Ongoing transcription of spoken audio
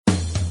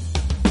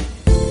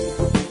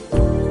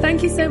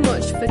Thank you so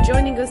much for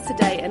joining us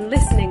today and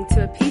listening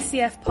to a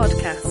PCF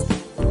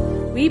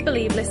podcast. We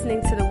believe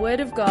listening to the Word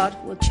of God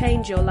will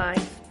change your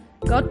life.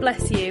 God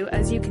bless you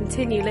as you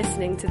continue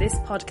listening to this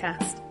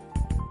podcast.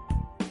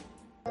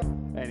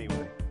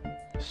 Anyway,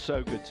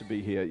 so good to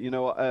be here. You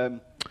know,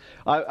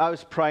 I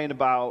was praying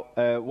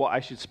about what I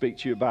should speak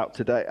to you about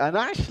today. And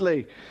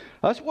actually,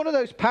 that's one of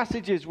those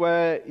passages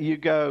where you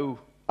go,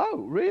 oh,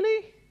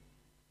 really?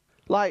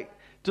 Like,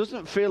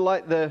 doesn't feel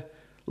like the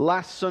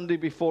last Sunday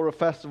before a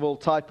festival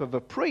type of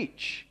a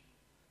preach.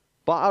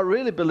 But I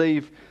really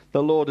believe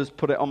the Lord has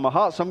put it on my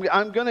heart. So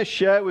I'm going to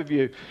share with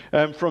you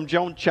from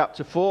John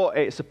chapter 4.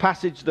 It's a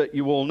passage that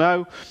you all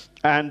know.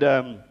 And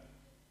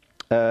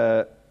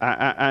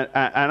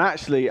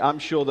actually, I'm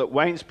sure that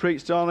Wayne's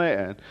preached on it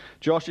and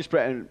Josh has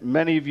preached, and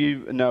many of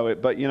you know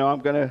it. But, you know,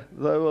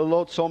 the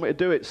Lord told me to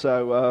do it.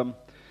 So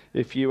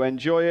if you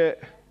enjoy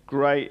it,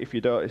 great. If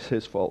you don't, it's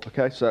his fault.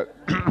 Okay, so...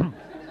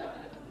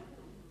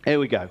 Here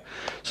we go.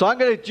 So I'm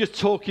going to just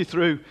talk you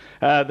through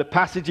the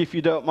passage, if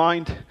you don't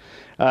mind.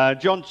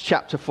 John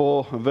chapter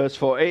 4 and verse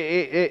 4.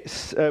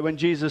 It's when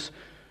Jesus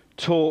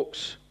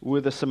talks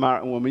with a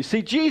Samaritan woman. You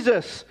see,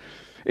 Jesus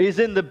is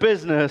in the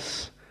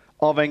business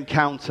of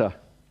encounter.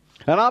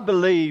 And I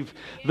believe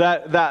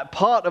that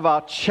part of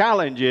our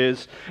challenge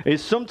is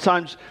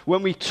sometimes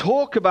when we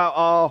talk about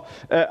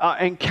our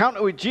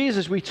encounter with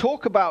Jesus, we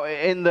talk about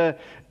it in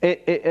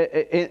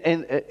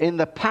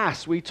the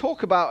past. We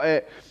talk about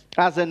it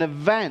as an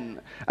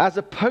event, as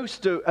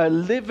opposed to a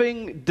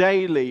living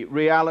daily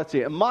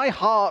reality. And my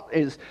heart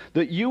is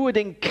that you would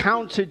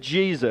encounter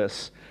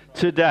Jesus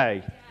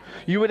today.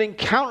 You would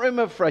encounter him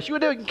afresh. You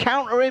would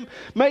encounter him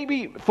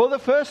maybe for the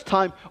first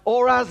time,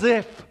 or as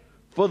if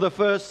for the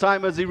first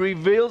time, as he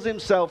reveals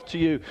himself to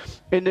you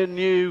in a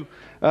new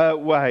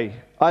way.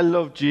 I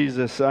love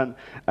Jesus. And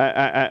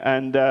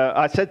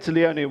I said to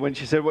Leonie when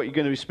she said, what are you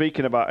going to be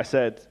speaking about? I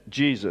said,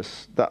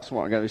 Jesus. That's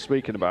what I'm going to be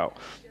speaking about.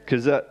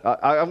 Because I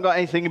haven't got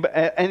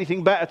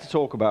anything better to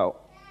talk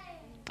about.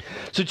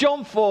 So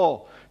John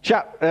 4,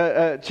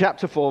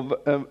 chapter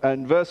 4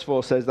 and verse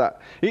 4 says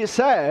that. It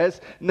says,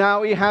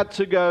 now he had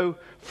to go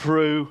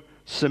through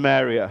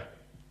Samaria.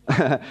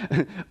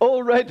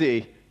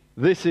 Already,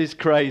 this is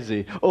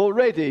crazy.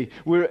 Already,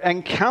 we're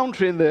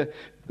encountering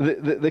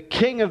the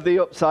king of the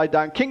upside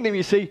down kingdom.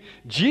 You see,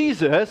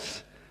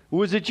 Jesus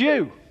was a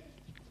Jew.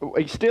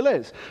 He still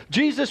is.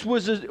 Jesus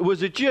was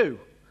a Jew.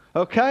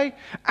 Okay?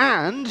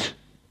 And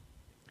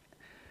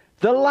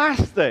the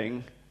last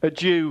thing a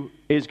Jew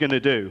is going to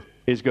do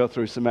is go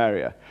through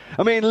Samaria.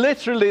 I mean,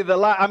 literally,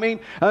 I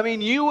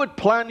mean, you would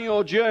plan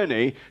your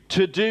journey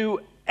to do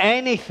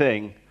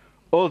anything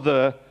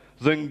other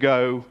than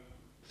go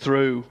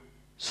through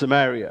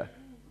Samaria.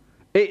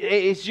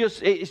 It's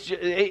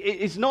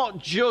not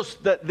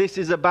just that this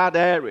is a bad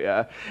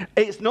area.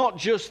 It's not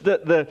just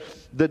that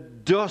the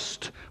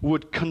dust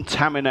would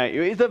contaminate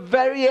you. It's the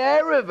very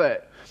air of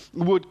it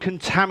would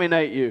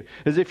contaminate you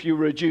as if you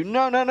were a Jew.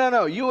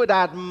 No. You would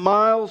add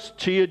miles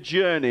to your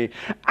journey,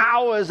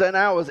 hours and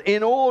hours,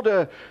 in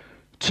order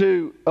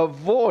to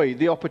avoid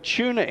the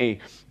opportunity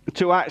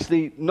to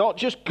actually not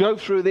just go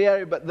through the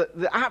area, but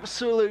the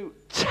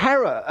absolute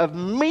terror of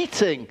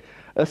meeting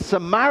a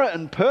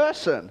Samaritan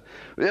person,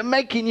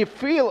 making you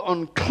feel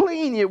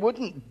unclean. You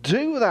wouldn't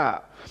do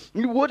that.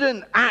 You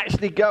wouldn't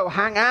actually go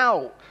hang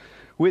out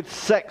with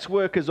sex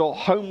workers or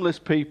homeless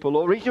people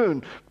or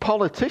even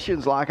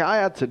politicians like I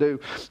had to do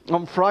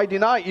on Friday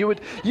night. You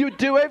would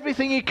do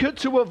everything you could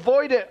to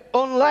avoid it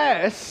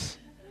unless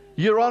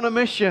you're on a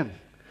mission,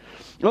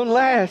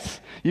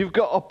 unless you've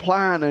got a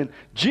plan. And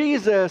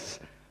Jesus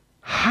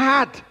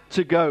had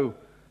to go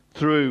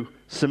through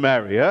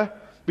Samaria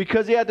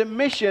because he had a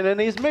mission, and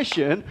his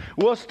mission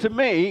was to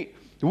meet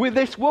with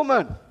this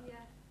woman.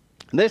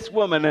 This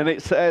woman, and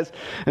it says,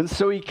 and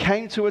so he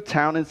came to a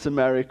town in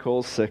Samaria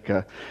called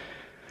Sychar,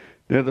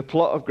 near the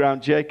plot of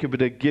ground Jacob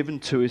had given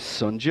to his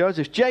son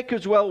Joseph.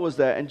 Jacob's well was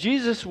there, and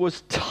Jesus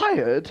was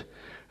tired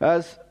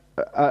as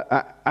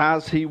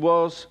he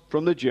was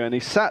from the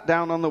journey, sat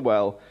down on the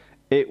well.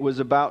 It was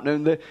about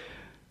noon.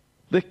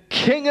 The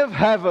King of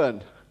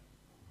Heaven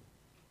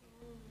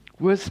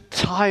was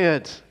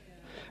tired,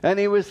 and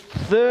he was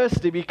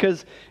thirsty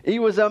because he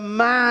was a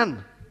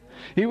man.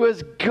 He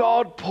was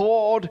God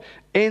poured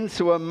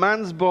into a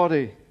man's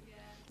body.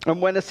 And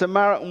when a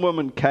Samaritan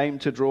woman came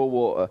to draw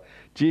water,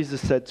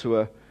 Jesus said to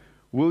her,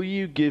 will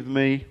you give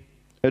me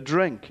a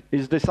drink?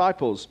 His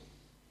disciples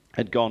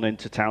had gone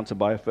into town to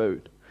buy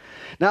food.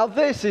 Now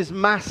this is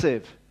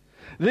massive.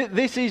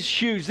 This is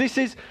huge. This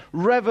is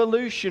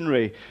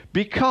revolutionary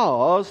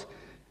because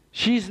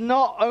she's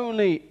not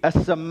only a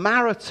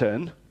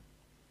Samaritan,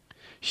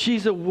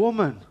 she's a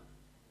woman.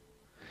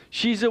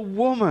 She's a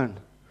woman.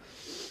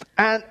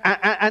 And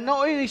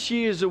not only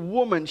she is a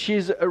woman,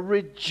 she's a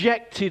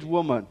rejected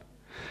woman.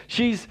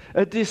 She's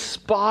a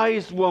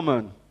despised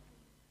woman.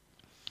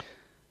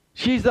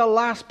 She's the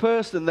last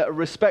person that a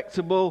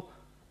respectable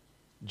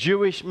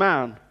Jewish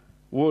man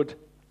would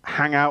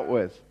hang out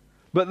with.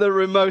 But the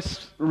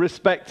most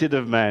respected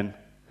of men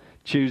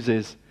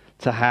chooses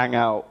to hang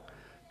out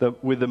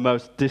with the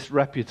most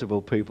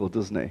disreputable people,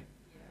 doesn't he?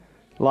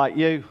 Like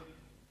you.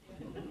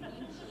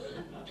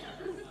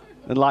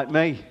 And like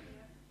me.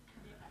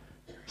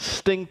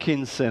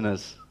 Stinking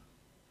sinners.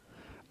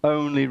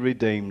 Only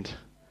redeemed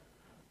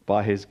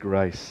by his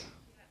grace.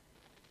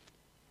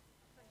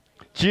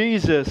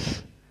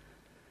 Jesus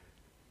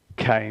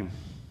came.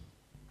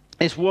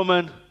 This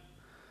woman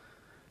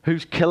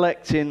who's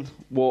collecting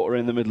water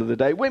in the middle of the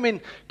day.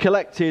 Women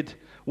collected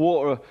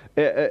water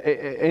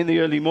in the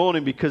early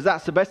morning because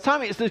that's the best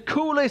time. It's the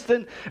coolest,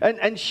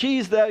 and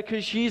she's there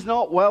because she's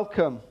not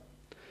welcome.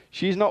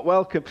 She's not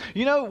welcome.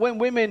 You know, when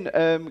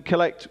women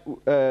collect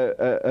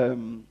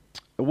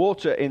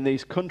water in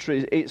these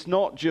countries, it's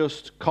not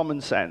just common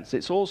sense.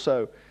 It's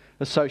also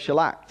a social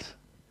act.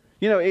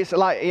 You know, it's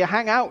like you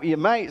hang out with your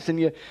mates and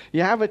you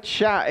have a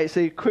chat. It's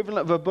the equivalent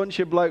of a bunch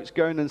of blokes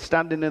going and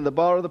standing in the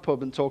bar of the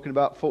pub and talking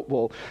about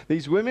football.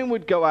 These women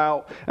would go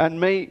out and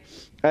meet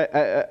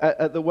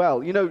at the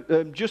well. You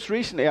know, just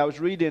recently I was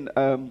reading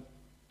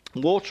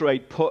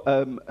WaterAid put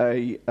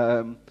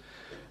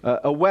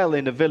a well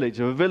in a village.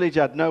 A village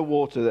had no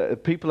water.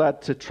 People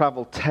had to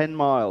travel 10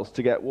 miles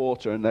to get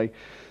water, and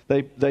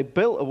they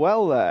built a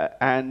well there.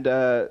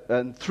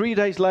 And 3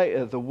 days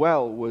later, the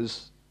well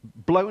was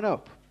blown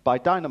up by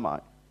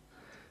dynamite.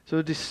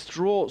 So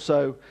distraught.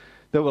 So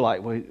they were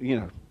like, well, you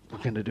know, we're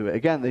going to do it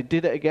again. They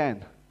did it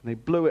again. And they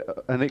blew it,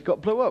 and it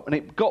got blew up, and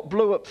it got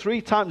blew up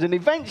 3 times. And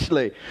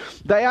eventually,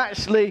 they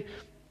actually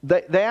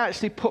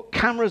put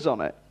cameras on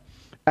it,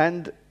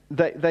 and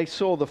they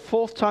saw the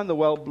 4th time the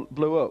well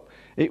blew up,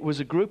 it was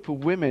a group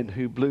of women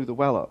who blew the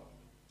well up.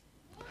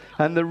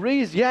 And the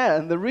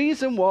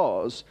reason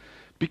was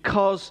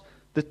because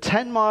the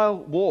 10-mile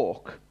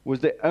walk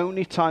was the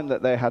only time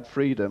that they had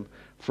freedom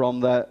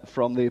from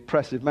the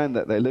oppressive men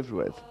that they lived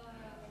with.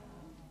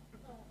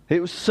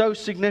 It was so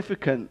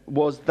significant,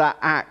 was that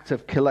act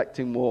of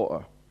collecting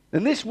water.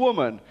 And this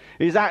woman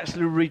is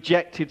actually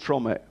rejected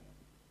from it.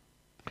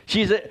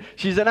 She's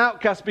an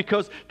outcast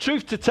because,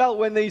 truth to tell,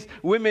 when these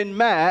women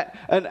met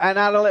and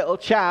had a little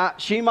chat,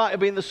 she might have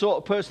been the sort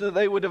of person that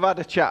they would have had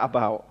a chat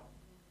about.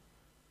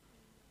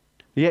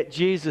 Yet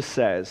Jesus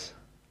says,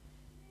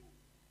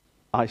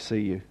 I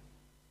see you.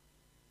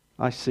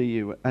 I see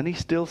you. And he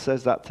still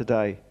says that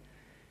today.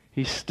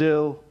 His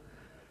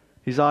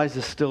eyes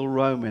are still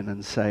roaming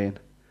and saying,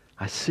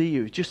 I see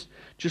you. Just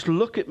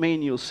look at me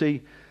and you'll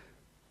see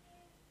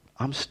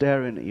I'm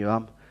staring at you.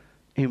 I'm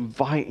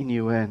inviting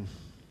you in.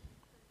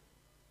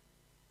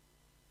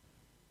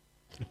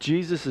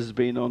 Jesus has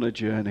been on a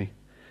journey,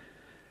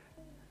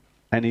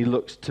 and he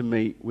looks to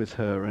meet with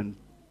her, and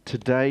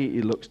today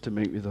he looks to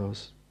meet with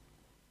us.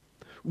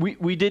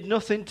 We did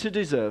nothing to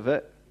deserve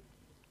it,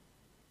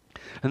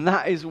 and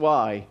that is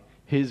why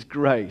his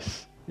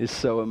grace is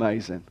so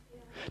amazing.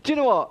 Do you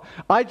know what?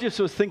 I just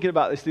was thinking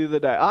about this the other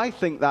day. I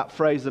think that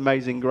phrase,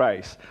 amazing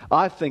grace,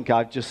 I think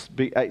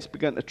it's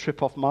begun to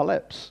trip off my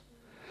lips.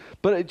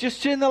 But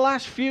just in the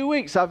last few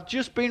weeks, I've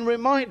just been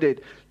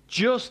reminded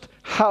just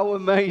how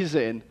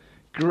amazing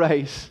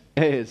grace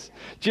is.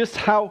 Just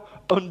how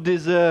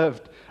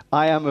undeserved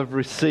I am of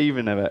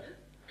receiving of it.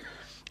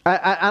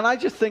 And I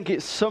just think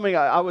it's something.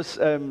 I was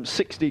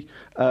 60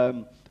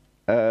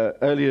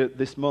 earlier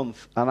this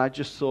month, and I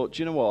just thought,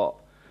 do you know what?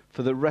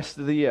 For the rest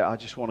of the year, I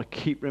just want to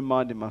keep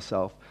reminding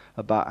myself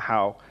about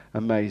how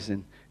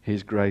amazing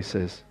his grace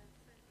is.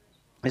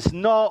 It's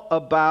not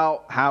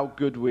about how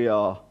good we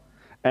are,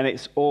 and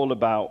it's all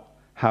about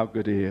how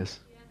good he is.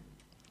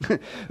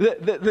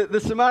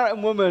 The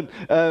Samaritan woman,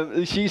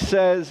 she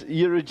says,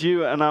 you're a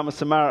Jew and I'm a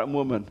Samaritan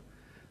woman.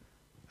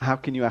 How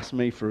can you ask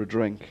me for a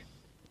drink?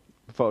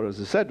 For,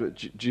 as I said,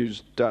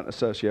 Jews don't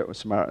associate with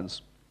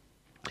Samaritans.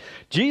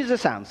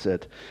 Jesus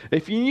answered,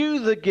 if you knew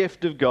the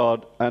gift of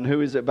God and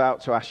who is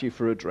about to ask you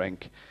for a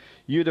drink,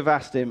 you'd have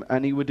asked him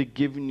and he would have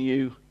given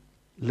you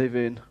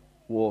living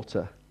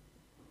water.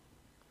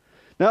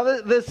 Now,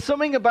 there's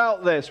something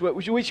about this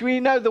which we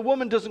know the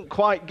woman doesn't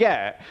quite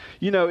get.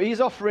 You know,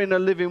 he's offering her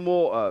living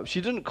water.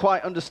 She doesn't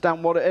quite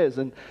understand what it is.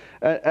 And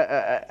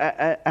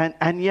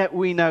yet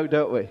we know,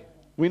 don't we?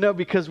 We know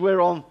because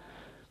we're on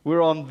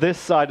this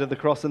side of the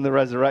cross and the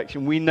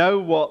resurrection. We know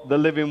what the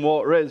living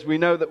water is. We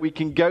know that we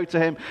can go to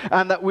him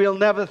and that we'll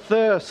never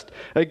thirst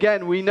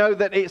again. We know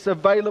that it's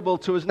available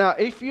to us now.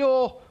 If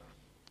you're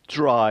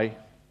dry,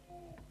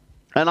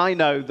 and I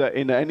know that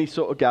in any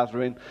sort of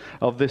gathering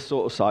of this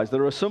sort of size,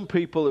 there are some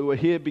people who are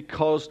here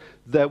because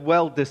they're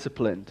well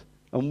disciplined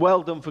and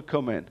well done for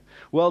coming.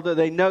 Well done.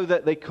 They know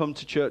that they come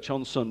to church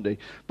on Sunday,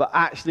 but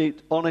actually,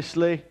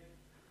 honestly,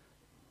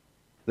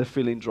 they're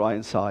feeling dry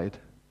inside.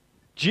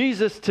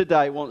 Jesus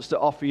today wants to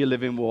offer you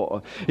living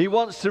water. He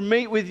wants to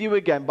meet with you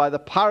again by the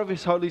power of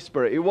his Holy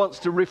Spirit. He wants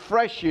to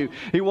refresh you.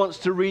 He wants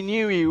to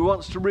renew you. He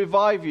wants to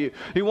revive you.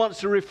 He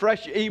wants to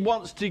refresh you. He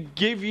wants to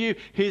give you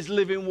his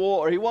living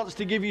water. He wants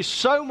to give you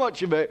so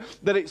much of it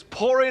that it's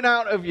pouring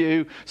out of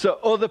you so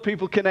other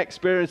people can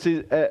experience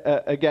it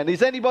again.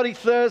 Is anybody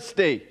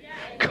thirsty?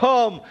 Yeah.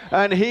 Come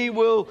and he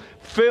will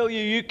fill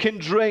you. You can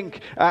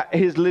drink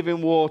his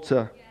living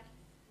water.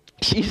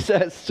 She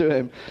says to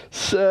him,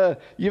 "Sir,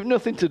 you've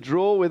nothing to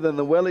draw with and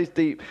the well is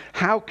deep.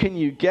 How can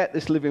you get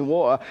this living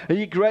water? Are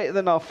you greater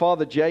than our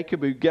father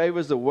Jacob, who gave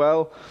us the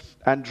well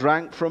and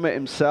drank from it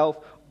himself,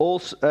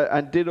 also,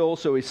 and did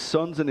also his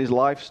sons and his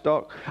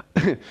livestock?"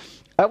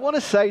 I want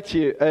to say to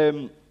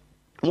you,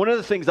 one of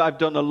the things I've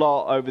done a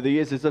lot over the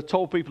years is I've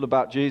told people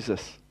about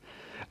Jesus.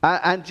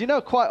 And you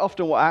know, quite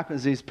often what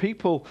happens is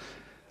people,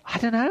 I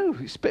don't know,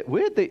 it's a bit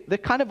weird, they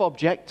kind of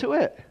object to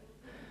it.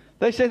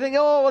 They say,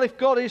 "Oh, well, if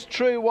God is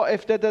true, what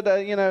if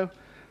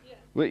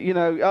you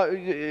know,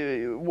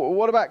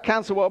 what about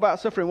cancer? What about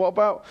suffering? What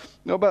about?"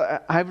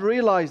 I've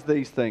realized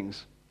these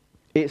things.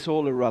 It's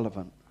all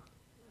irrelevant.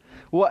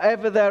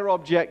 Whatever their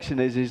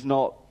objection is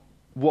not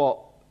what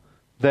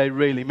they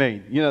really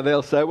mean. You know,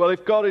 they'll say, "Well,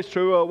 if God is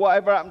true, or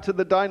whatever happened to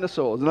the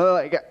dinosaurs?" And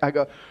I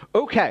go,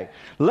 "Okay,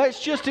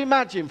 let's just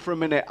imagine for a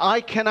minute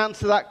I can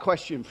answer that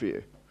question for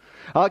you.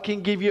 I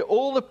can give you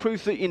all the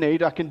proof that you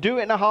need. I can do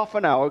it in a half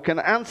an hour. I can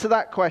answer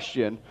that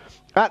question.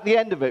 At the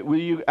end of it, will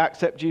you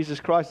accept Jesus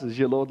Christ as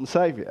your Lord and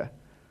Savior?"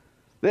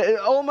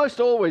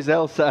 Almost always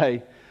they'll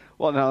say,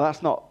 "Well, no,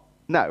 that's not.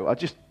 No,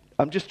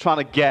 I'm just trying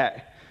to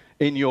get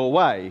in your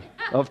way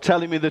of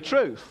telling me the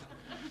truth."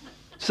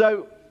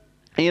 So,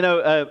 you know,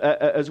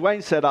 as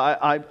Wayne said,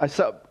 I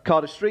set up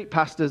Cardiff Street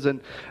Pastors,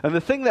 and the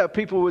thing that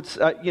people would,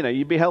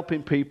 you'd be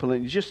helping people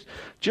and you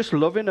just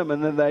loving them,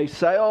 and then they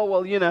say, "Oh,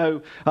 well, you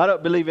know, I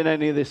don't believe in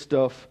any of this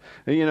stuff.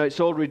 You know, it's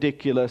all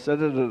ridiculous."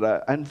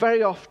 And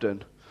very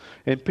often,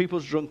 in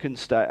people's drunken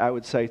state, I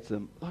would say to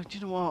them, "Oh, do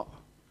you know what?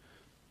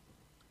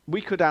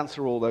 We could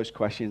answer all those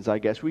questions, I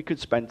guess. We could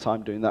spend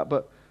time doing that,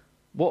 but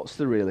what's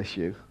the real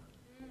issue?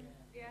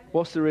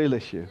 What's the real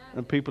issue?"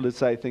 And people would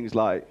say things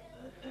like,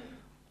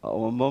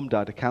 "Oh, my mum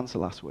died of cancer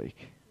last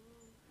week."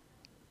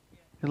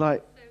 You're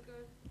like,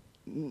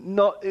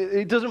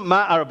 it doesn't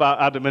matter about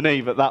Adam and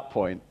Eve at that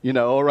point, you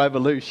know, or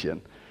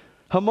evolution.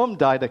 Her mum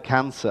died of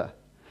cancer.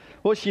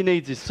 What she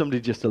needs is somebody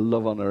just to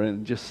love on her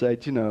and just say,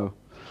 "Do you know,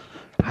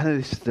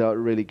 I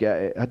don't really get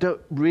it. I don't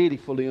really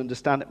fully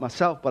understand it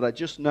myself, but I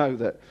just know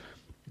that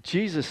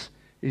Jesus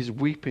is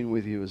weeping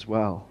with you as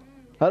well."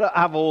 I don't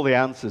have all the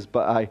answers,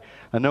 but I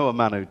know a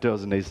man who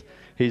does, and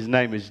his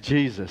name is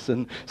Jesus.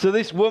 And so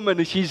this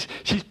woman, she's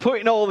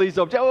putting all these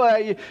objects.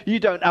 "Oh, you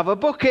don't have a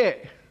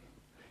bucket.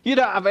 You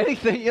don't have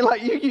anything. You're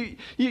like,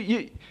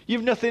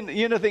 you've nothing.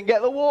 You nothing.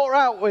 Get the water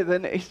out with."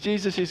 And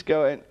Jesus is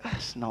going,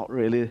 "That's not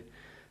really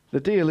the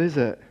deal, is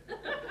it?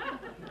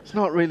 It's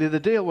not really the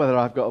deal whether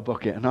I've got a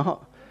bucket or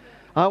not.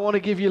 I want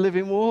to give you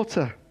living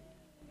water.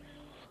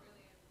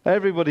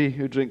 Everybody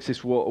who drinks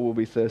this water will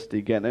be thirsty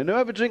again. And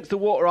whoever drinks the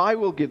water I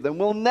will give them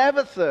will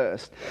never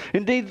thirst.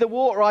 Indeed, the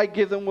water I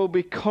give them will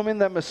become in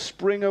them a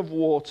spring of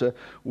water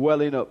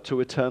welling up to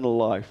eternal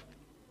life."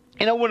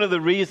 You know, one of the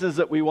reasons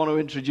that we want to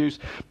introduce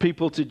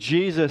people to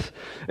Jesus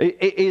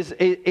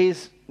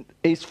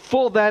is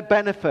for their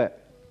benefit.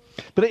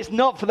 But it's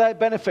not for their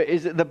benefit.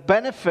 It's the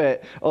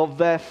benefit of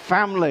their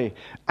family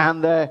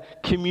and their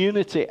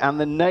community and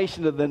the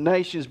nation of the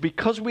nations.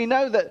 Because we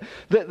know that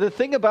the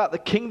thing about the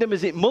kingdom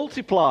is it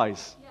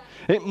multiplies.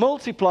 Yeah. It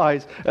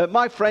multiplies.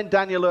 My friend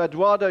Daniel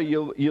Eduardo,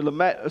 you'll have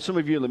met, some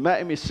of you will have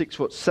met him. He's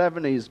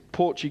 6'7". He's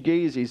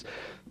Portuguese.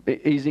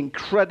 He's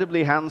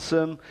incredibly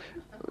handsome.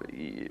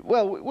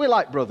 Well, we're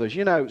like brothers,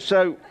 you know.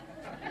 So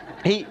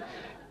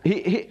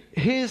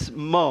his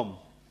mum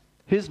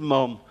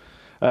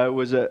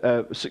was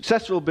a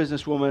successful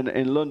businesswoman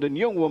in London,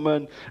 young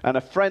woman, and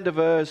a friend of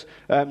hers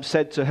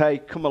said to her, "Hey,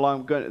 come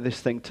along, I'm going to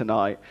this thing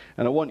tonight,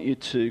 and I want you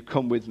to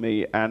come with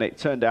me." And it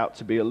turned out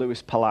to be a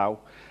Lewis Palau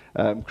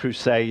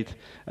crusade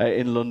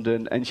in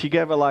London, and she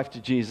gave her life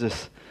to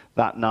Jesus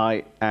that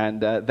night,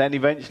 and then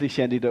eventually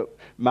she ended up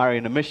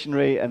marrying a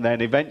missionary, and then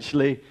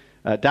eventually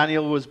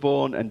Daniel was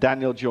born, and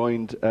Daniel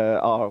joined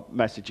our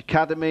Message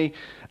Academy,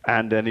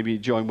 and then he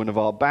joined one of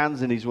our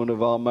bands, and he's one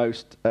of our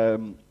most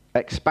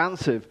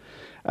expansive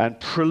and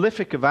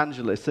prolific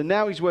evangelists. And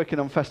now he's working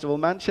on Festival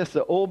Manchester,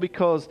 all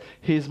because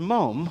his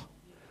mum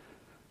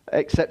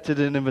accepted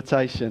an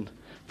invitation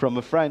from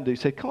a friend who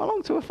said, "Come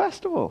along to a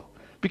festival."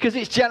 Because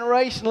it's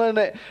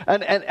generational,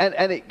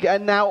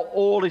 and now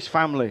all his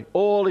family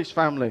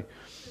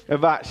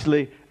have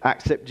actually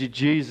accepted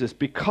Jesus,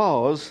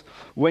 because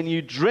when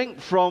you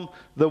drink from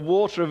the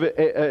water of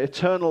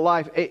eternal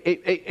life,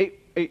 it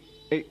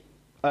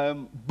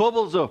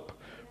bubbles up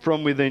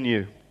from within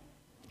you.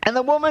 And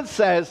the woman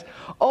says,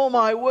 "Oh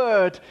my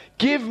word,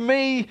 give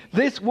me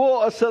this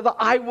water so that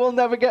I will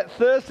never get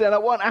thirsty and I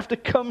won't have to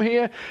come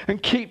here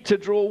and keep to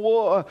draw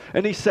water."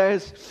 And he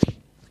says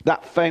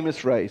that famous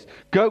phrase,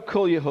 "Go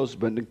call your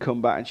husband and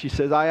come back." And she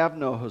says, "I have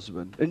no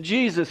husband." And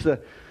Jesus,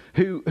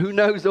 who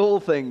knows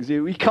all things,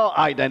 we can't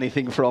hide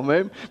anything from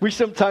him. We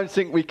sometimes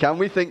think we can.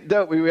 We think,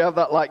 don't we? We have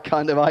that like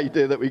kind of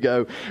idea that we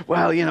go,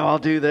 "Well, you know, I'll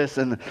do this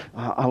and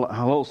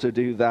I'll also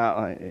do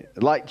that."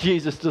 Like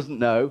Jesus doesn't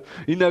know.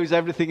 He knows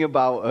everything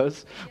about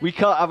us. We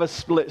can't have a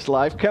split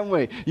life, can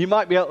we? You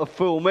might be able to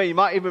fool me. You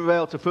might even be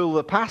able to fool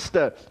the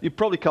pastor. You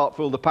probably can't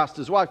fool the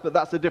pastor's wife, but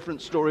that's a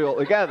different story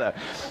altogether.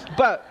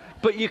 But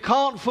you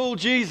can't fool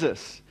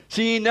Jesus.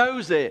 See, he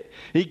knows it.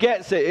 He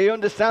gets it. He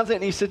understands it.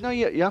 And he said, no,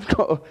 you haven't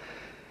got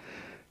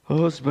a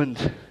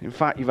husband. In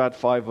fact, you've had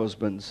 5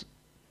 husbands.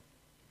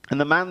 And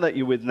the man that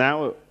you're with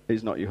now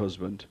is not your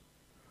husband.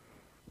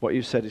 What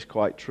you said is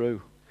quite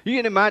true. You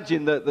can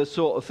imagine the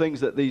sort of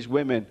things that these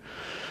women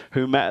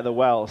who met at the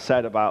well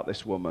said about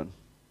this woman.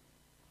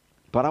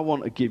 But I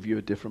want to give you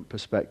a different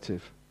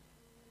perspective.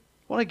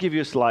 I want to give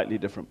you a slightly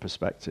different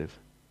perspective.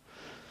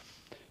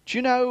 Do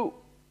you know,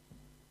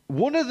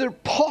 one of the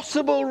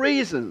possible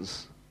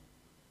reasons,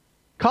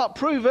 can't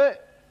prove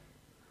it,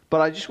 but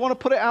I just want to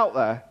put it out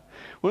there.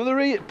 One of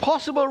the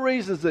possible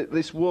reasons that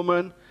this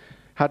woman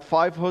had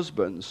 5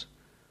 husbands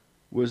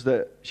was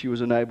that she was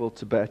unable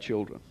to bear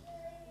children.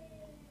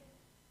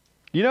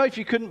 You know, if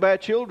you couldn't bear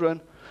children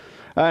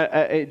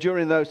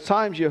during those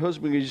times, your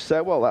husband could just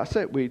say, well, that's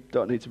it. We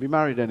don't need to be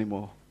married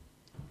anymore.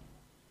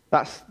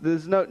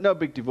 There's no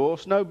big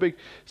divorce.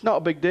 It's not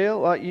a big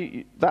deal.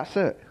 That's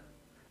it.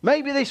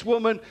 Maybe this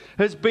woman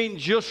has been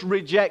just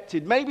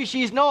rejected. Maybe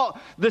she's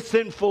not the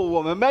sinful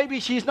woman. Maybe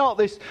she's not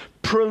this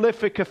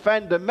prolific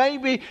offender.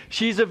 Maybe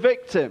she's a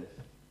victim.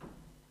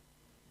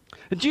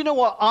 And do you know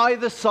what?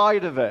 Either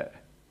side of it,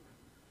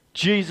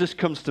 Jesus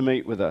comes to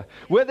meet with her.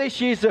 Whether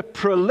she's a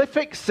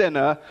prolific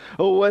sinner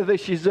or whether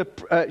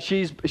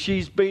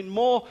she's been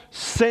more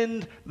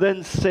sinned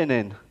than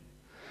sinning,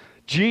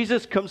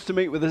 Jesus comes to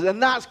meet with us.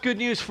 And that's good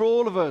news for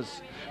all of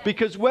us.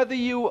 Because whether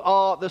you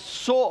are the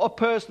sort of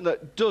person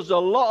that does a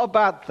lot of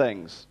bad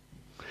things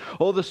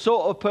or the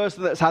sort of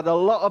person that's had a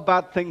lot of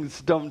bad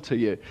things done to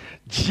you,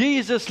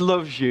 Jesus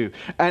loves you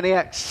and he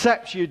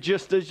accepts you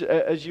just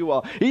as you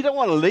are. He don't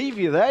want to leave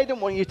you there. He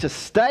don't want you to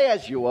stay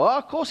as you are.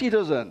 Of course he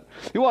doesn't.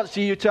 He wants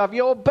you to have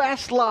your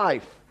best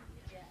life.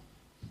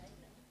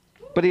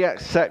 But he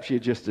accepts you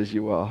just as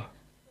you are.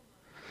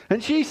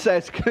 And she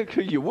says,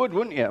 you would,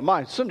 wouldn't you?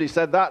 Somebody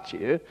said that to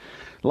you.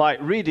 Like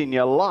reading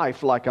your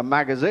life like a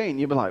magazine.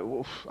 You'd be like,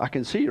 I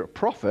can see you're a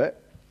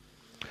prophet.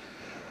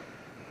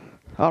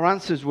 Our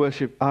ancestors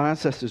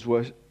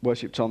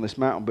worshipped on this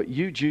mountain, but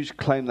you Jews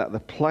claim that the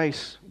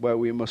place where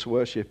we must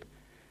worship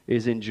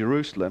is in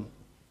Jerusalem.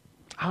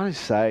 I would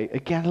say,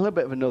 again, a little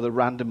bit of another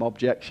random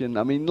objection.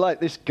 I mean,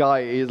 like this guy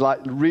is like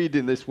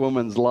reading this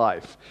woman's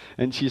life,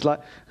 and she's like,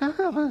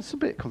 I'm a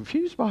bit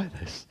confused by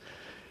this.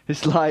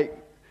 It's like,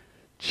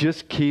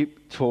 just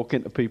keep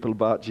talking to people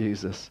about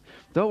Jesus.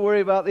 Don't worry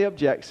about the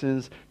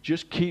objections.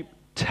 Just keep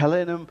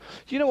telling them.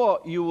 Do you know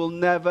what? You will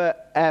never,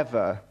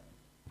 ever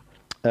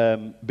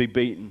be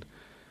beaten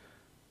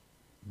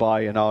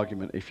by an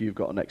argument if you've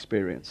got an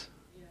experience.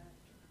 Yeah.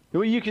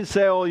 Well, you can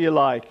say all you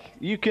like.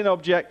 You can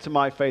object to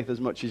my faith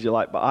as much as you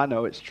like, but I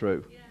know it's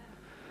true. Yeah.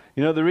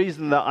 You know, the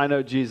reason that I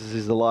know Jesus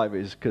is alive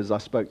is because I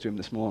spoke to him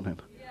this morning.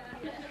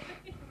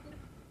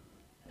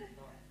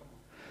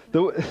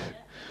 Yeah.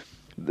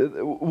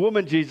 The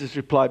woman, Jesus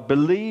replied,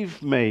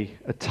 believe me,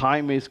 a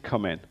time is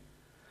coming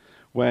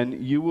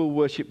when you will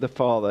worship the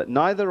Father,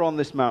 neither on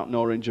this mountain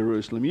nor in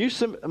Jerusalem. You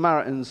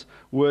Samaritans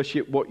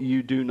worship what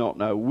you do not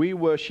know. We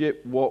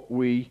worship what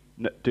we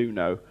do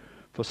know,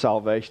 for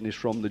salvation is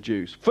from the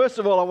Jews. First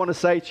of all, I want to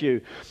say to you,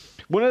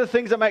 one of the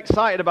things I'm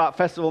excited about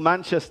Festival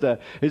Manchester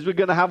is we're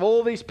going to have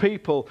all these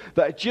people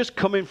that are just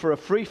coming for a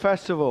free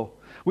festival.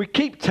 We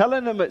keep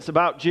telling them it's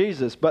about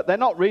Jesus, but they're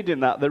not reading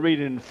that. They're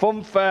reading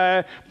Fun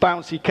Fair,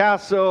 Bouncy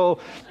Castle,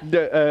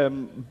 the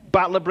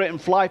Battle of Britain,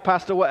 Fly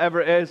Past, or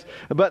whatever it is.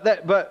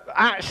 But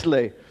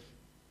actually,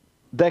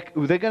 they're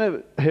going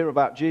to hear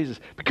about Jesus.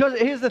 Because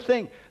here's the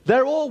thing.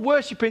 They're all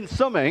worshipping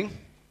something.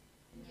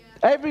 Yeah.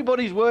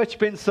 Everybody's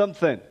worshipping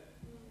something.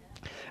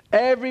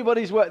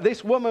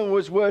 This woman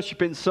was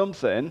worshipping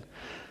something.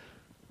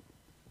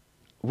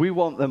 We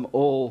want them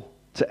all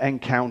to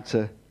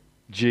encounter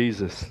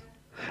Jesus.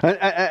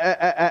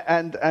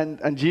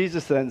 And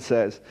Jesus then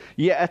says,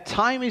 yet a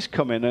time is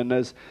coming and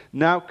has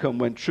now come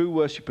when true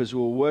worshippers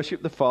will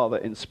worship the Father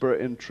in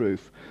spirit and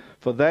truth.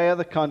 For they are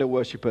the kind of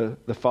worshipper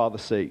the Father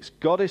seeks.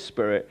 God is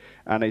spirit,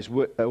 and his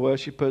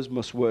worshippers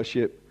must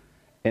worship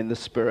in the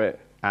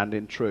spirit and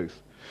in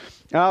truth.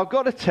 Now, I've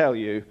got to tell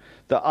you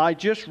that I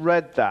just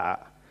read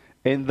that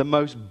in the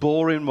most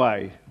boring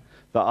way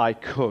that I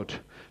could,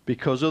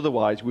 because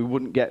otherwise we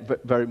wouldn't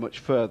get very much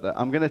further.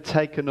 I'm going to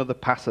take another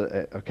pass at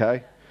it,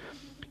 okay?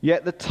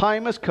 Yet the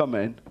time has come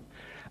in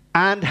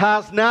and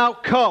has now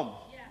come.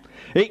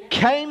 Yeah. It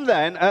came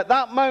then, at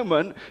that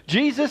moment,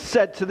 Jesus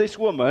said to this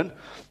woman,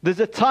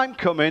 there's a time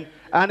coming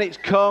and it's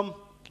come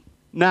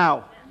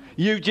now.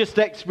 You just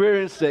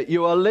experienced it.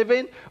 You are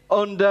living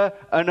under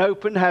an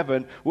open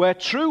heaven where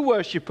true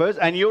worshippers,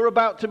 and you're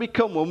about to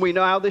become one, we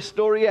know how this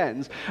story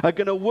ends, are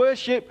going to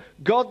worship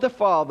God the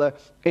Father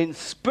in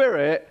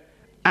spirit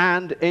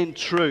and in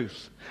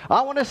truth.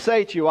 I want to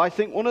say to you, I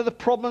think one of the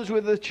problems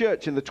with the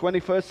church in the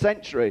 21st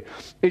century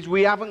is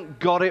we haven't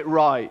got it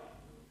right.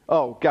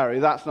 Oh, Gary,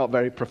 that's not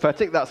very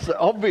prophetic. That's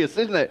obvious,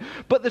 isn't it?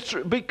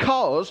 But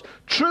because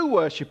true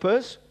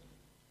worshippers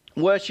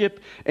worship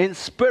in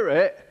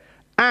spirit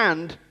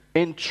and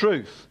in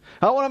truth.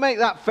 I want to make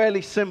that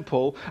fairly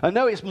simple. I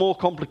know it's more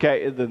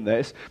complicated than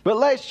this, but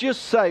let's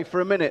just say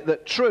for a minute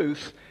that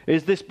truth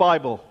is this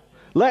Bible.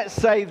 Let's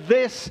say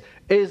this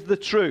is the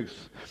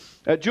truth.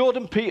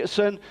 Jordan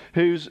Peterson,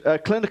 who's a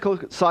clinical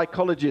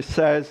psychologist,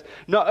 says,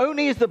 not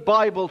only is the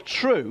Bible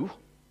true,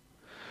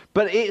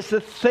 but it's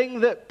the thing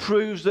that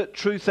proves that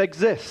truth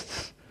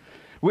exists,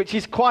 which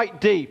is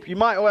quite deep. You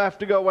might have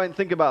to go away and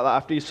think about that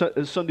after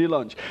your Sunday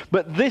lunch.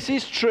 But this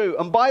is true.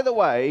 And by the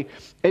way,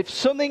 if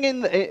something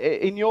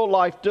in your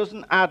life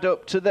doesn't add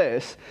up to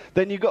this,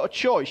 then you've got a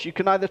choice. You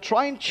can either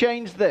try and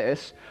change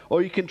this,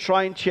 or you can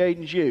try and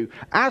change you.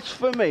 As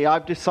for me,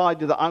 I've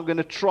decided that I'm going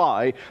to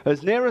try,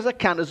 as near as I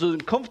can, as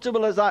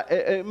uncomfortable as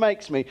it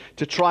makes me,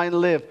 to try and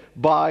live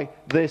by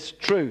this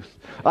truth.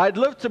 I'd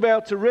love to be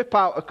able to rip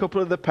out a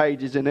couple of the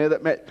pages in here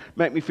that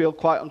make me feel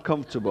quite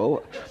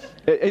uncomfortable.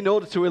 In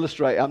order to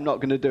illustrate, I'm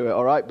not going to do it,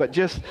 all right?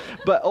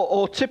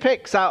 Or to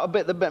pick out a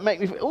bit that make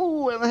me feel,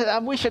 oh, I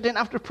wish I didn't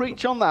have to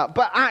preach on that.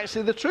 But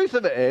actually, the truth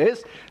of it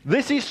is,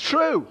 this is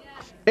true.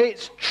 Yeah.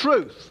 It's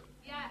truth.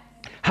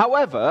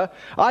 However,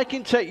 I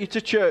can take you to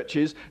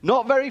churches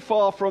not very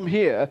far from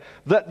here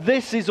that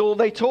this is all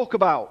they talk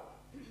about.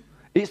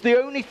 It's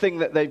the only thing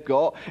that they've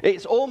got.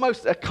 It's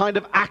almost a kind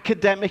of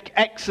academic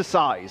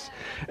exercise.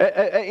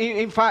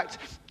 In fact,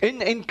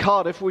 in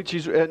Cardiff, which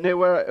is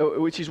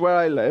where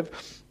I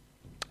live,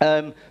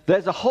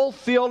 there's a whole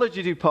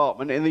theology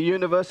department in the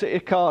University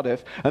of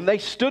Cardiff, and they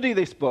study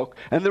this book,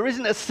 and there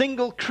isn't a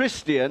single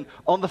Christian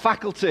on the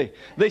faculty.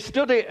 They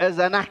study it as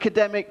an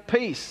academic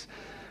piece.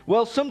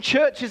 Well, some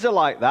churches are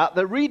like that.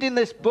 They're reading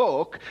this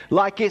book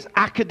like it's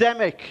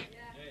academic.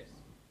 Yes.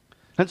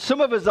 And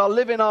some of us are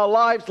living our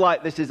lives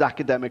like this is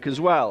academic as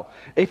well.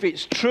 If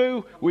it's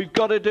true, we've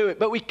got to do it.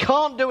 But we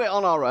can't do it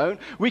on our own.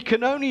 We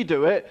can only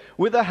do it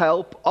with the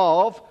help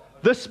of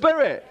the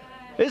Spirit.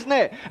 Isn't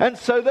it? And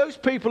so those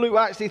people who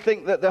actually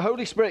think that the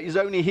Holy Spirit is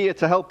only here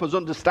to help us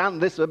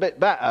understand this a bit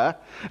better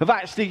have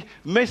actually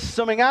missed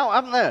something out,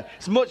 haven't they?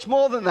 It's much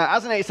more than that,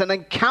 hasn't it? It's an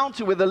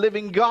encounter with the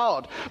living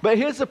God. But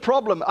here's the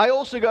problem. I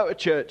also go to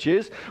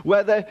churches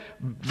where they're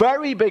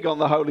very big on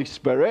the Holy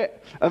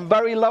Spirit and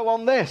very low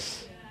on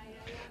this.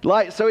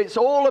 So it's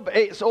all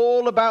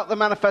about the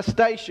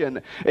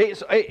manifestation.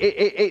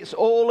 It's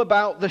all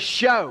about the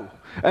show.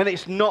 And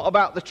it's not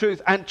about the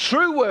truth. And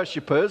true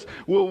worshippers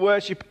will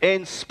worship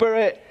in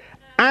spirit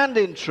and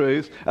in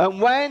truth.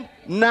 And when?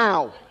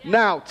 Now,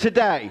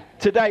 today,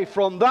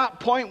 from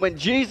that point when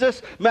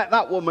Jesus met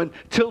that woman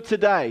till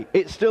today,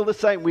 it's still the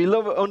same. We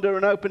live under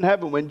an open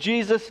heaven. When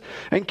Jesus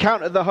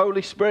encountered the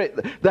Holy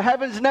Spirit, the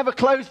heavens never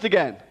closed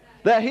again.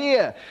 They're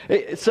here.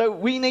 So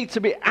we need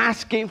to be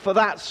asking for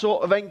that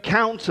sort of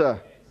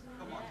encounter.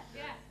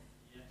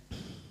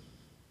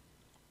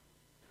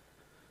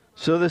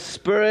 So the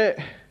Spirit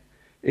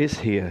is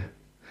here.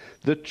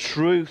 The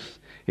truth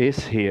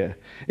is here.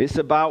 It's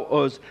about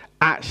us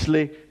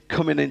actually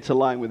coming into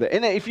line with it.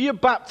 And if you're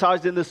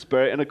baptized in the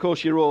Spirit, and of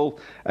course you're all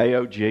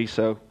AOG,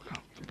 so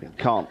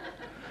can't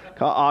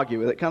argue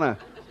with it, can I?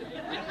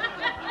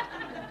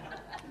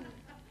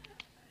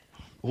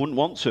 Wouldn't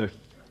want to.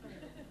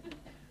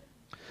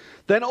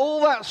 Then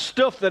all that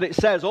stuff that it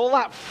says, all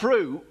that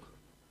fruit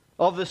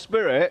of the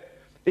Spirit,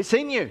 it's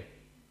in you.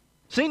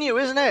 It's in you,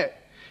 isn't it?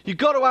 You've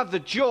got to have the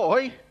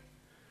joy.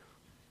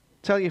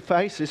 Tell your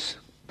faces.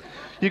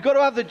 You've got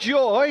to have the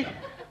joy.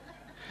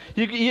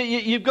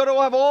 You've got to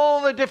have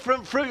all the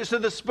different fruits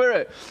of the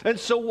Spirit. And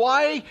so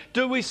why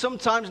do we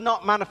sometimes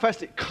not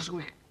manifest it? Because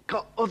we've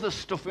got other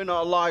stuff in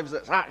our lives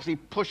that's actually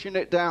pushing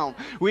it down.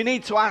 We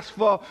need to ask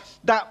for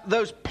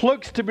those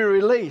plugs to be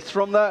released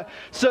from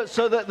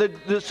so that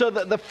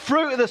the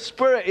fruit of the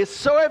Spirit is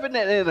so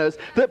evident in us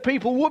that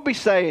people would be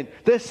saying,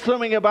 there's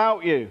something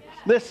about you.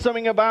 There's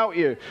something about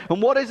you.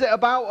 And what is it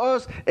about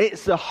us?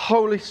 It's the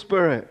Holy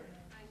Spirit.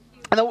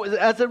 And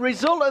as a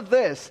result of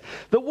this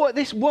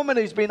woman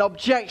who's been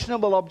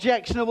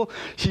objectionable,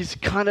 she's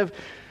kind of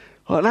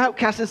an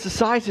outcast in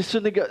society,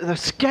 suddenly the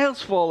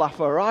scales fall off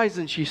her eyes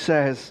and she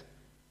says,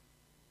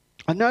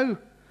 I know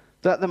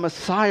that the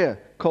Messiah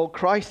called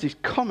Christ is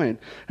coming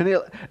and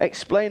he'll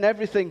explain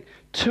everything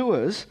to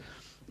us.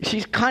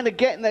 She's kind of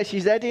getting there.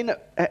 She's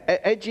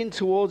edging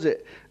towards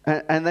it.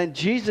 And then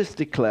Jesus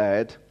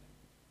declared,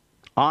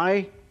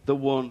 I, the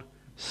one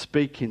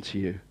speaking to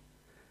you,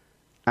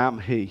 am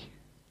he.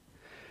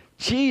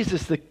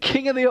 Jesus, the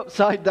King of the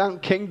upside down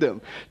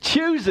kingdom,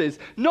 chooses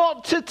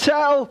not to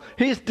tell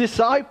his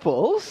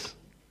disciples,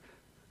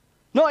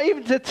 not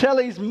even to tell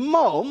his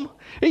mom.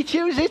 He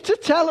chooses to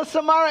tell a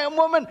Samaritan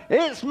woman,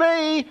 it's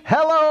me,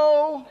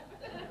 hello,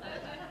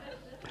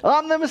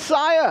 I'm the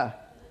Messiah.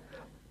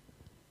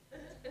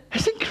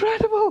 It's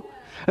incredible.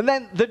 And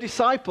then the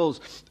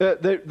disciples,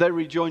 they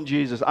rejoin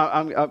Jesus.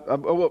 I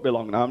won't be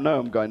long now. I know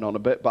I'm going on a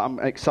bit, but I'm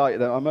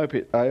excited. I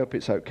hope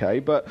it's okay.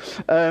 But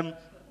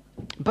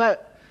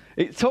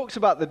it talks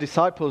about the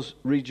disciples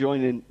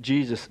rejoining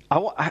Jesus.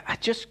 I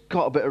just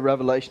got a bit of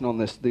revelation on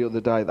this the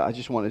other day that I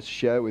just wanted to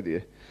share with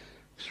you.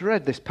 I've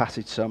read this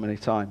passage so many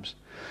times.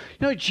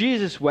 You know,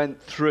 Jesus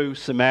went through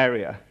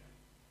Samaria.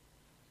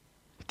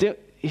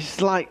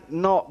 It's like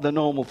not the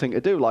normal thing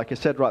to do, like I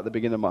said right at the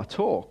beginning of my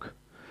talk.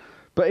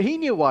 But he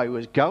knew why he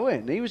was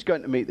going. He was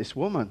going to meet this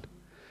woman.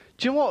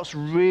 Do you know what's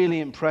really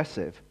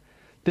impressive?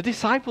 The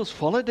disciples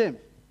followed him.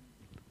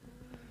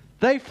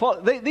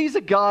 These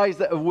are guys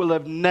that will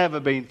have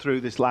never been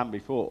through this land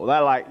before.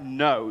 They're like,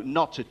 no,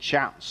 not a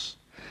chance.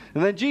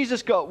 And then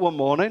Jesus got up one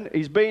morning.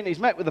 He's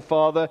met with the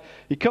Father.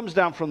 He comes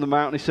down from the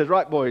mountain. He says,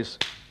 right, boys,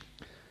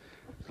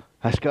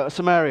 let's go to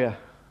Samaria.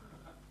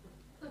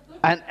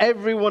 And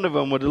every one of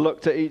them would have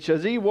looked at each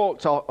as he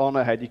walked on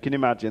ahead. You can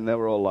imagine they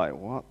were all like,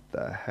 what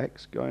the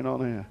heck's going on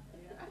here?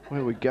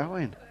 Where are we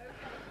going?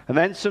 And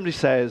then somebody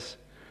says,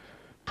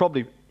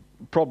 probably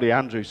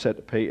Andrew said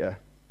to Peter,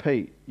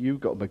 Pete, you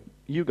got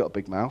a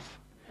big mouth.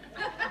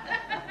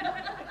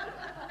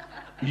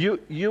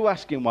 You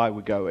asking why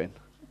we're going.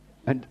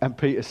 And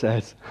Peter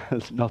says,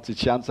 there's not a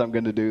chance I'm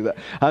going to do that.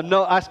 I'm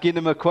not asking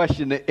him a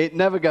question. It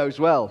never goes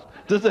well,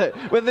 does it?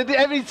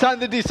 Every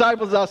time the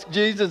disciples ask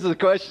Jesus a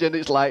question,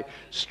 it's like,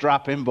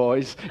 strap in,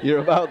 boys. You're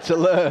about to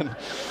learn.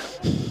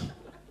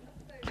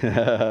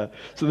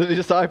 So the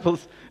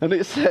disciples, and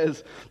it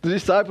says, the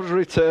disciples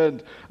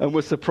returned and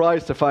were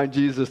surprised to find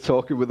Jesus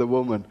talking with a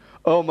woman.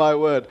 Oh my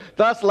word,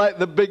 that's like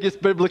the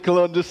biggest biblical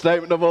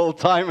understatement of all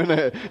time, isn't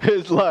it?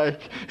 It's like,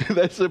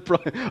 they're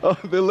surprised. Oh,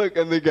 they look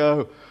and they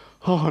go,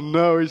 oh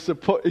no, he's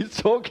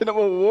talking to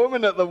a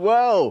woman at the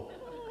well.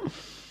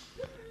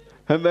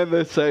 And then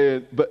they're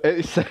saying, but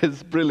it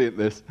says, brilliant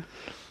this,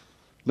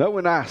 no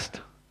one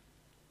asked,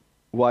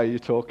 why are you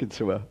talking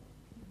to her?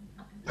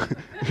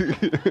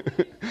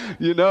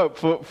 You know,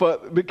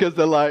 because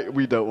they're like,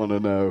 we don't want to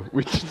know.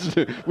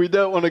 We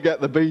don't want to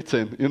get the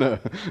beating, you know.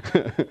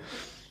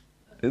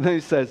 And then he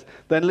says,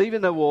 then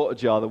leaving the water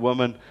jar, the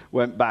woman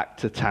went back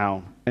to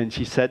town. And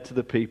she said to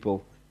the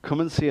people,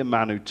 come and see a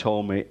man who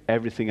told me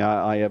everything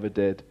I ever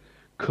did.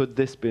 Could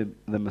this be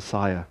the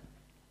Messiah?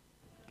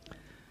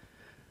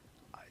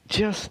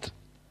 Just,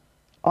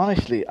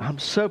 honestly, I'm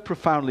so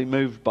profoundly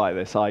moved by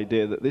this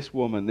idea that this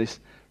woman, this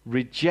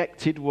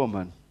rejected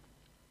woman,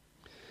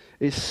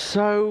 is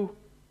so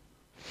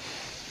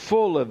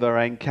full of her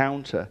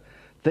encounter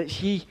that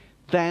she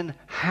then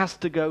has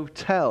to go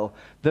tell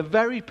the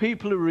very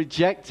people who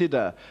rejected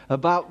her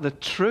about the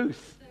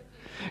truth.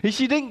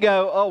 She didn't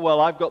go, oh, well,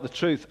 I've got the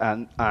truth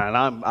and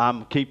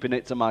I'm keeping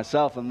it to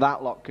myself and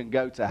that lot can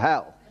go to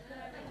hell.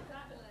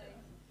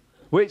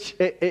 Which,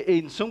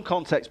 in some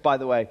context, by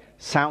the way,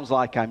 sounds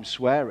like I'm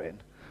swearing.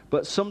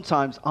 But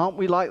sometimes, aren't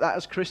we like that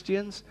as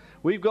Christians?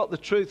 We've got the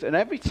truth, and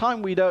every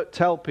time we don't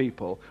tell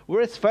people,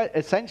 we're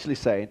essentially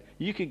saying,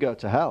 you can go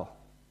to hell.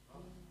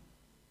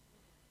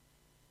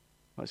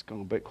 Well, it's gone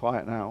a bit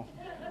quiet now.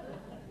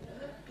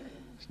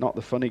 It's not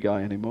the funny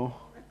guy anymore.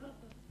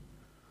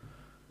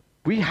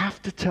 We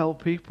have to tell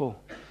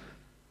people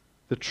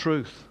the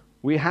truth.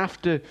 We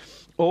have to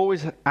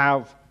always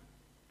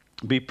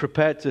be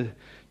prepared to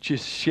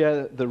just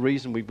share the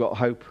reason we've got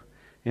hope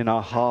in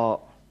our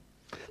heart.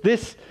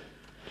 This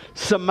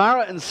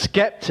Samaritan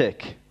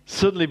skeptic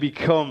suddenly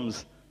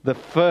becomes the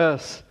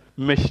first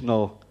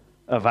missional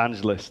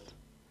evangelist.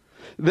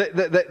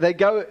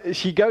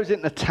 She goes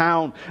into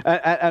town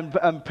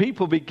and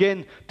people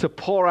begin to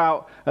pour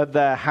out at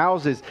their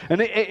houses. And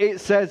it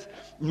says,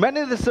 many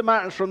of the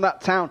Samaritans from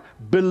that town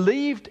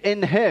believed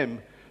in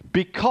him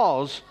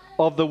because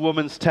of the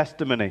woman's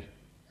testimony.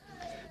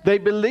 They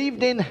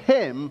believed in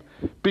him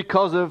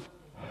because of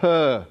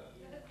her.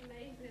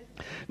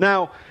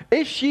 Now,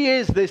 if she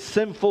is this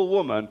sinful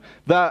woman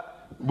that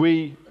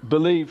we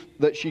believe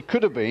that she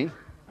could have been,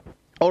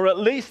 or at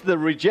least the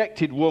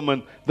rejected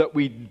woman that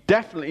we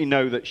definitely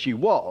know that she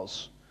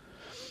was,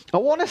 I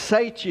want to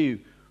say to you,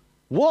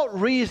 what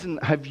reason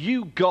have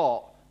you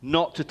got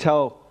not to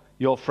tell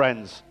your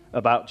friends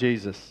about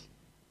Jesus?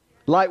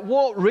 Like,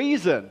 what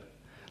reason?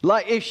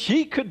 Like, if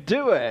she could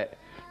do it,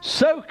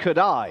 so could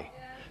I.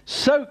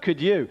 So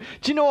could you.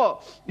 Do you know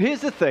what?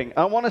 Here's the thing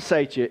I want to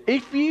say to you.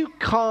 If you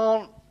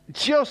can't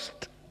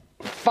just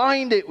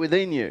find it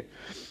within you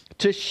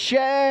to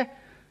share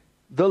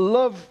the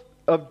love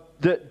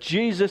that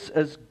Jesus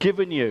has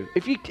given you,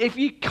 if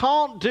you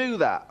can't do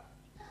that,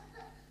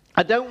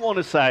 I don't want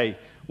to say,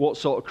 what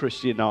sort of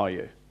Christian are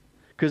you?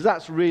 Because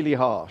that's really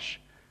harsh.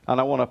 And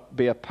I want to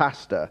be a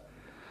pastor.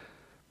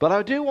 But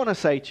I do want to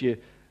say to you,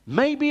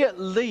 maybe at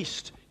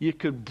least you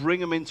could bring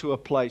them into a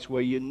place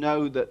where you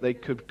know that they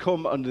could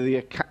come under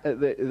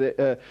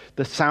the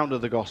sound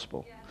of the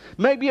gospel. Yeah.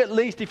 Maybe at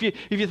least if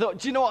you thought,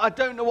 do you know what, I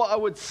don't know what I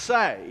would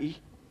say,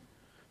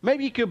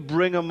 maybe you could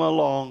bring them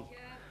along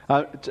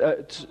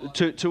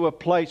to a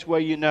place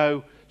where you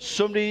know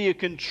somebody you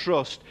can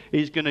trust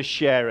is going to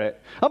share it.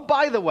 And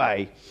by the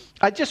way,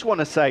 I just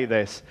want to say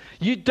this.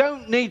 You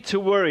don't need to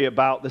worry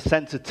about the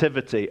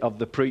sensitivity of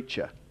the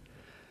preacher.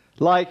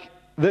 Like,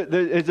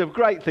 there's a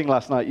great thing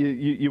last night.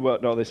 You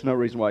won't know this, no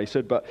reason why you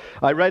should, but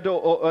I read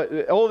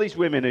all these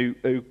women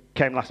who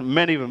came last night.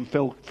 Many of them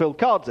filled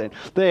cards in.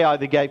 They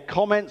either gave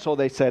comments or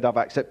they said, I've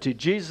accepted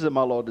Jesus as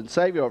my Lord and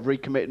Savior, I've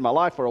recommitted my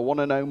life, or I want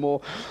to know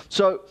more.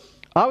 So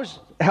I was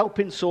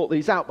helping sort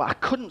these out, but I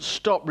couldn't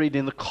stop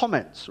reading the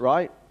comments,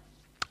 right?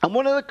 And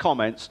one of the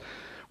comments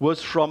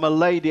was from a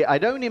lady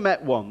I'd only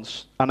met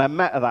once, and I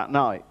met her that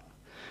night.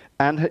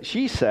 And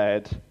she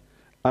said,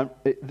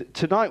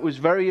 Tonight was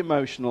very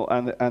emotional,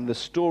 and the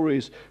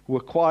stories were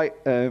quite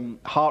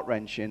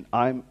heart-wrenching.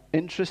 I'm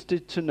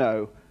interested to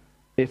know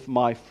if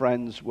my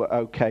friends were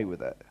okay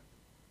with it.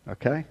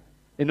 Okay?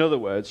 In other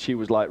words, she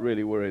was like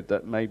really worried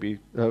that maybe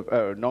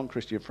her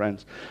non-Christian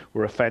friends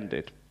were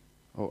offended.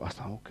 Oh, I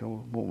thought, okay,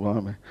 what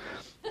am I?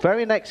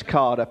 Very next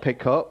card I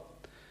pick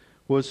up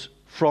was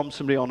from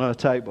somebody on her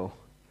table.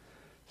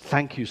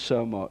 Thank you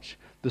so much.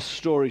 The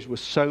stories were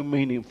so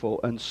meaningful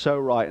and so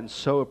right and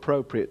so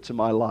appropriate to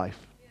my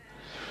life.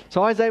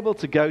 So I was able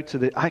to go to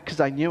because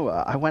I knew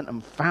her, I went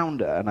and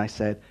found her and I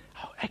said,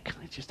 hey, can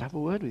I just have a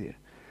word with you?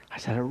 I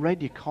said, I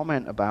read your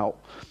comment about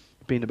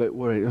being a bit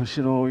worried. And she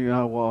said,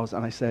 I was.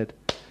 And I said,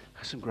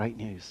 that's some great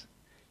news.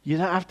 You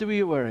don't have to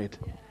be worried.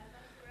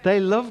 They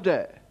loved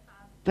it.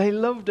 They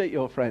loved it,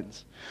 your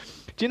friends.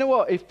 Do you know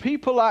what? If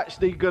people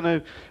actually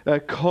going to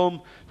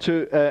come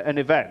to an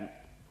event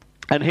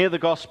and hear the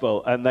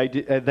gospel and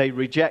they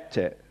reject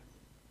it,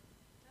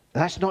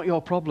 that's not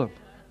your problem.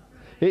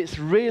 It's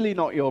really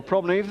not your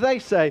problem. If they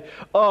say,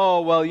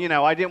 oh, well,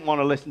 I didn't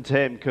want to listen to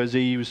him because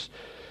he's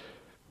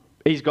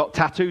got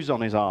tattoos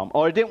on his arm.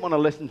 Or I didn't want to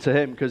listen to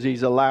him because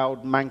he's a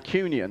loud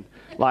Mancunian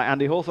like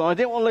Andy Hawthorne. I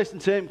didn't want to listen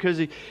to him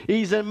because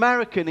he's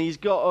American. He's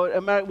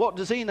got what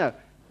does he know?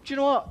 Do you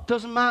know what?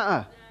 Doesn't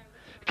matter.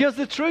 Because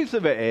the truth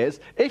of it is,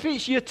 if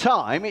it's your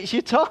time, it's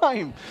your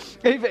time.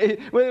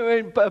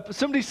 When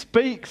somebody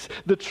speaks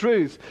the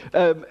truth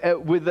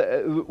with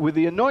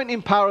the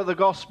anointing power of the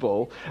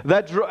gospel,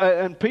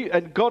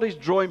 and God is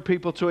drawing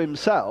people to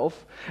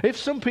himself, if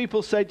some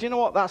people say, do you know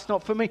what, that's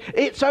not for me,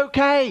 it's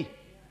okay.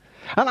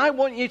 And I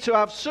want you to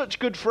have such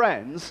good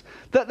friends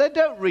that they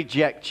don't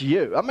reject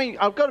you. I mean,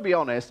 I've got to be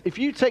honest, if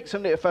you take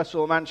somebody to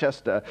Festival of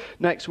Manchester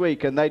next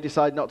week and they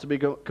decide not to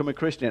become a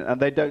Christian and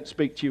they don't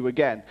speak to you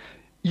again,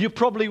 you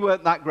probably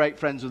weren't that great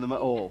friends with them at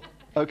all,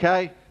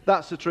 okay?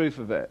 That's the truth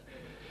of it.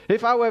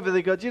 If, however,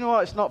 they go, do you know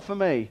what, it's not for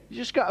me, you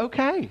just go,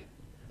 okay.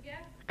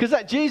 Because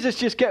that Jesus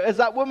just kept, as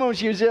that woman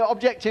was using,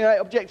 objecting,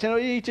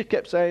 he just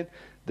kept saying,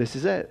 this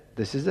is it,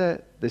 this is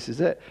it, this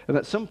is it. And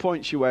at some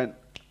point she went,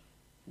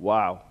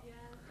 wow. Yeah.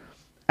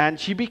 And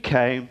she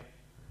became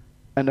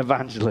an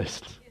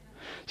evangelist. Yeah.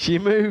 She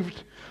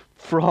moved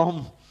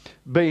from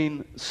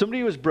being somebody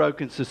who was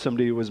broken to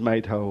somebody who was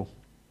made whole.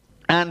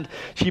 And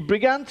she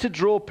began to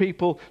draw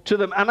people to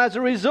them. And as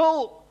a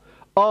result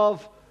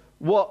of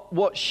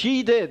what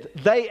she did,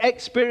 they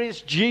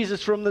experienced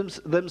Jesus from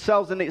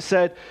themselves. And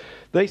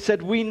they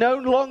said, we no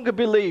longer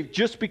believe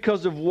just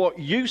because of what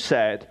you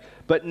said,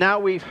 but now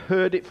we've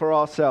heard it for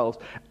ourselves.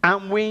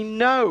 And we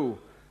know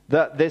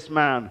that this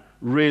man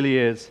really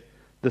is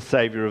the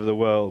Savior of the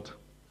world.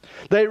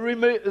 They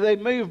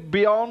moved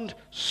beyond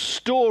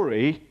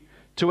story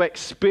to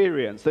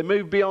experience. They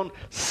moved beyond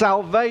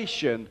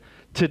salvation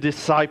to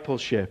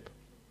discipleship.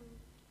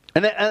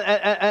 And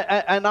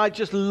I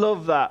just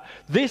love that.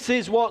 This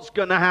is what's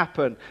going to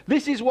happen.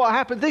 This is what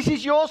happened. This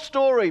is your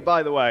story,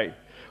 by the way.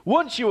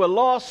 Once you were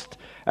lost,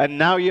 and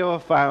now you are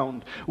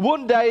found.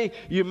 One day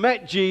you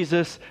met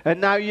Jesus, and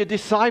now you're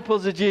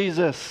disciples of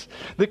Jesus.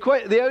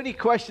 The only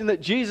question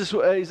that Jesus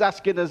is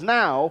asking us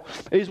now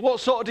is, what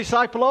sort of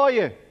disciple are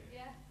you?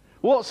 Yeah.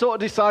 What sort of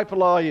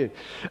disciple are you?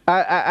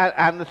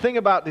 And the thing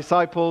about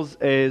disciples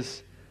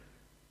is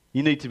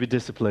you need to be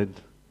disciplined.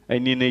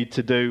 And you need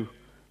to do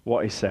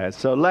what he says.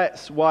 So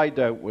why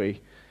don't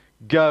we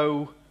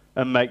go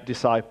and make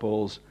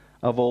disciples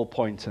of all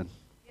Poynton?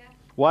 Yeah.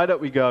 Why don't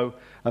we go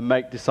and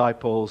make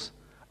disciples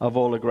of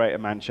all of Greater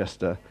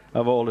Manchester,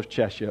 of all of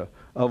Cheshire,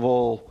 of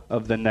all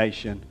of the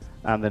nation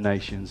and the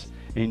nations?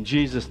 In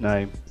Jesus'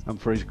 name and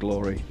for his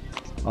glory.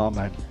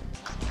 Amen.